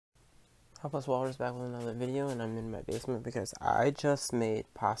Helpless Walrus back with another video, and I'm in my basement because I just made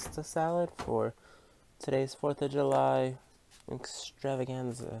pasta salad for today's 4th of July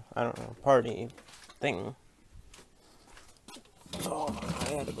extravaganza, I don't know, party thing. Oh,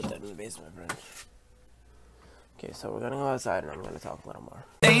 I had to put that in the basement, friend. Okay, so we're gonna go outside and I'm gonna talk a little more.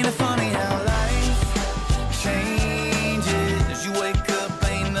 Ain't it funny how life changes as you wake up,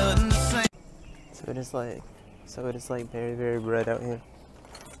 ain't nothing the same. So it is like very, very bright out here.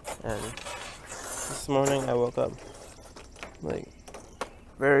 And this morning I woke up like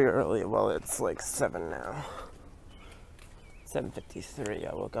very early. Well, it's like 7 now. 7:53.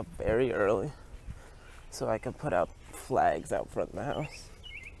 I woke up very early so I could put up flags out front of the house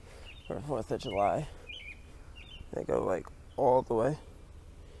for 4th of July. They go like all the way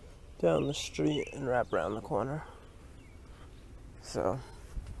down the street and wrap around the corner. So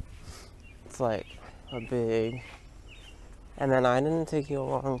it's like a big. And then I didn't take you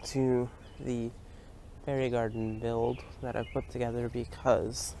along to the fairy garden build that I put together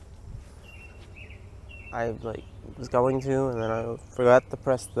because I was going to, and then I forgot to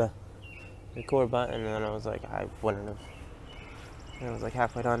press the record button, and then I was like, I wouldn't have. And it was like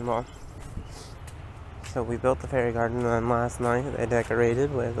halfway done. Well, so we built the fairy garden, and then last night they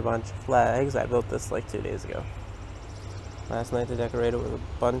decorated with a bunch of flags. I built this like 2 days ago. Last night they decorated with a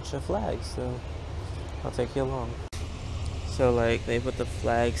bunch of flags, so I'll take you along. So like they put the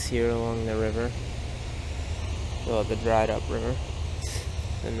flags here along the river, well, the dried up river,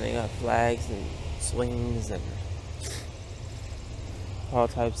 and they got flags and swings and all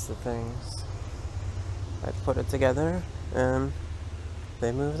types of things. I put it together and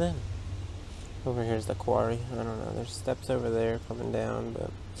they moved in. Over here's the quarry. I don't know, there's steps over there coming down,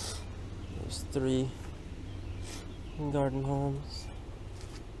 but there's 3 garden homes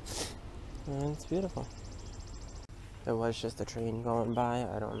and it's beautiful. There was just a train going by.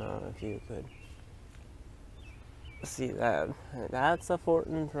 I don't know if you could see that. That's a fort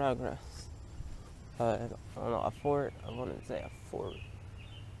in progress. I don't know, a fort, I wouldn't say a fort.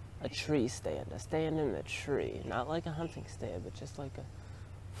 A tree stand. A stand in the tree. Not like a hunting stand, but just like a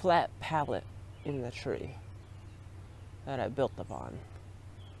flat pallet in the tree that I built upon.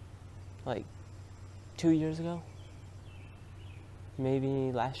 Like 2 years ago?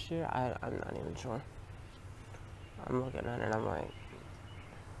 Maybe last year? I'm not even sure. I'm looking at it, I'm like,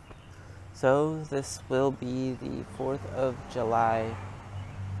 so this will be the 4th of July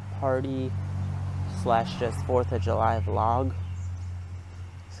party / just 4th of July vlog.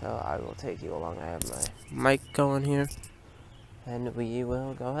 So I will take you along. I have my mic going here, and we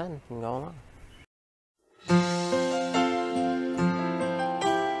will go ahead and go along.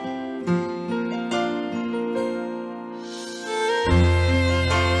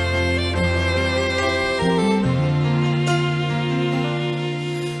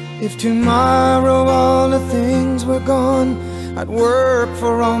 If tomorrow all the things were gone, I'd work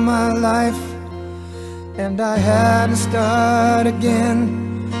for all my life, and I had to start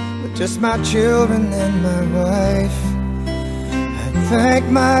again with just my children and my wife. I'd thank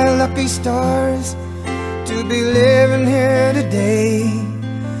my lucky stars to be living here today,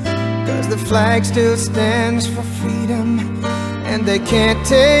 'cause the flag still stands for freedom, and they can't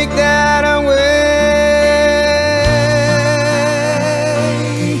take that away.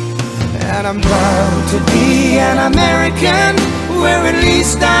 And I'm proud to be an American, where at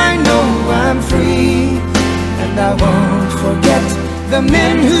least I know I'm free. And I won't forget the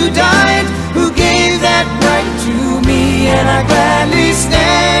men who died, who gave that right to me. And I gladly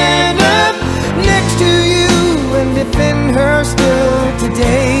stand up next to you and defend her still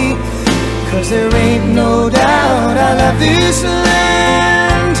today, 'cause there ain't no doubt I love this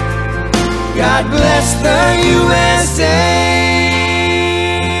land. God bless the USA.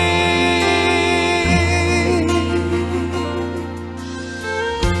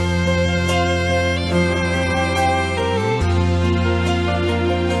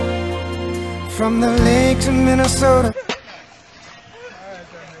 From the lakes in Minnesota.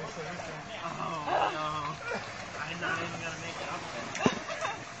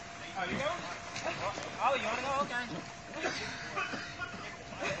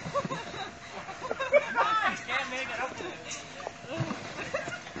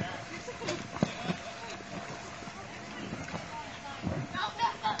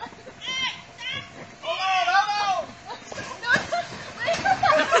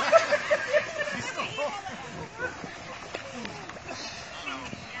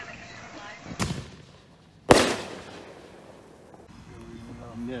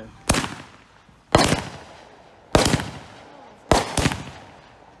 Yeah.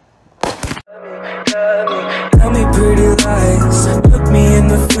 Tell me pretty lies, look me in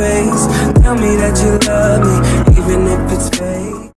the face. face. Tell me that you love me,